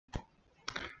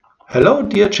Hello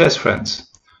dear chess friends,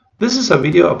 this is a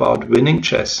video about winning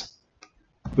chess.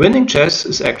 Winning chess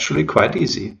is actually quite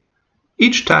easy.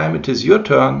 Each time it is your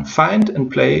turn, find and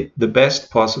play the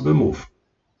best possible move.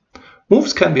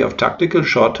 Moves can be of tactical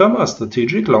short-term or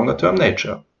strategic longer-term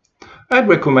nature. I'd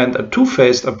recommend a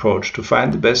two-phased approach to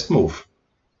find the best move.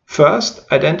 First,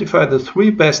 identify the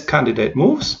three best candidate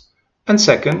moves, and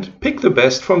second, pick the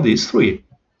best from these three.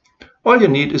 All you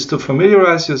need is to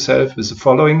familiarize yourself with the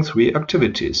following three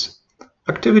activities.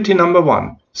 Activity number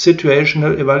 1.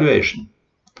 Situational evaluation.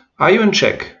 Are you in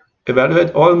check?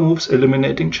 Evaluate all moves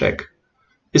eliminating check.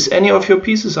 Is any of your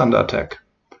pieces under attack?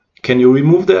 Can you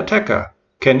remove the attacker?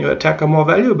 Can you attack a more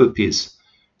valuable piece?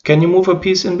 Can you move a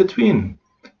piece in between?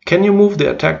 Can you move the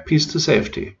attack piece to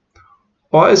safety?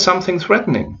 Or is something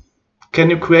threatening? Can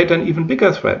you create an even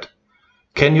bigger threat?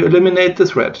 Can you eliminate the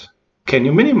threat? Can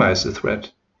you minimize the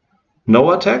threat?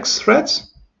 No attacks,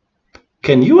 threats?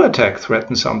 Can you attack,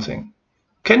 threaten something?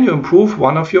 Can you improve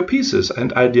one of your pieces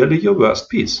and ideally your worst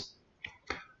piece?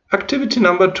 Activity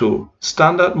number 2.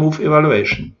 Standard move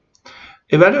evaluation.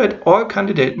 Evaluate all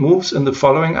candidate moves in the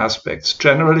following aspects,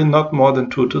 generally not more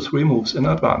than 2 to 3 moves in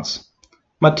advance.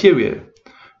 Material.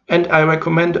 And I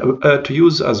recommend to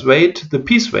use as weight the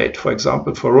piece weight. For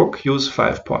example, for rook, use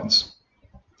 5 points.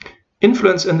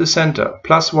 Influence in the center,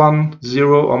 +1,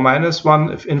 0 or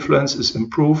 -1 if influence is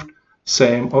improved,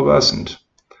 same or worsened.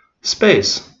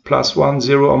 Space, +1,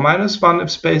 0 or -1 if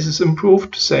space is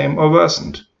improved, same or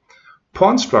worsened.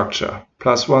 Pawn structure,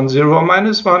 +1, 0 or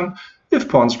 -1 if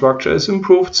pawn structure is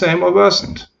improved, same or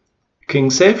worsened.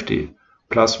 King safety,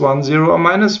 +1, 0 or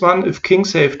 -1 if king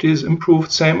safety is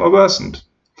improved, same or worsened.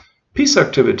 Piece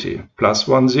activity,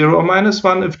 +1, 0 or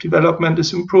 -1 if development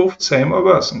is improved, same or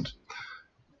worsened.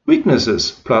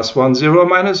 Weaknesses, +1, 0 or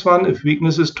 -1 if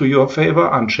weaknesses to your favor,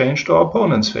 unchanged or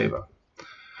opponent's favor.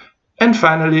 And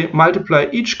finally, multiply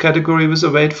each category with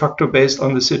a weight factor based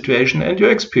on the situation and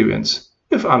your experience.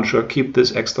 If unsure, keep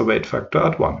this extra weight factor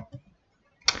at 1.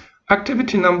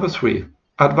 Activity number 3.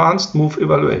 Advanced move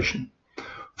evaluation.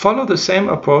 Follow the same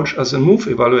approach as in move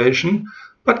evaluation,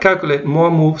 but calculate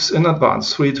more moves in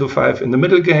advance, 3 to 5 in the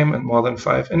middle game and more than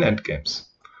 5 in endgames.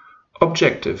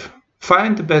 Objective.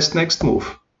 Find the best next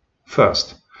move.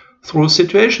 First, through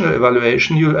situational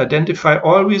evaluation, you'll identify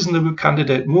all reasonable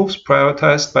candidate moves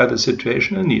prioritized by the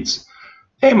situational needs.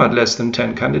 Aim at less than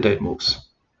 10 candidate moves.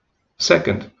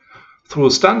 Second, through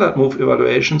standard move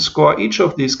evaluation, score each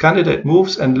of these candidate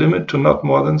moves and limit to not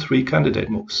more than 3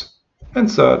 candidate moves. And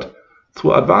third,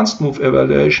 through advanced move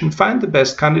evaluation, find the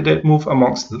best candidate move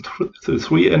amongst the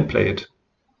 3 and play it.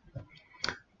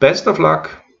 Best of luck.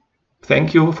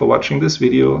 Thank you for watching this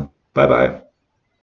video. Bye bye.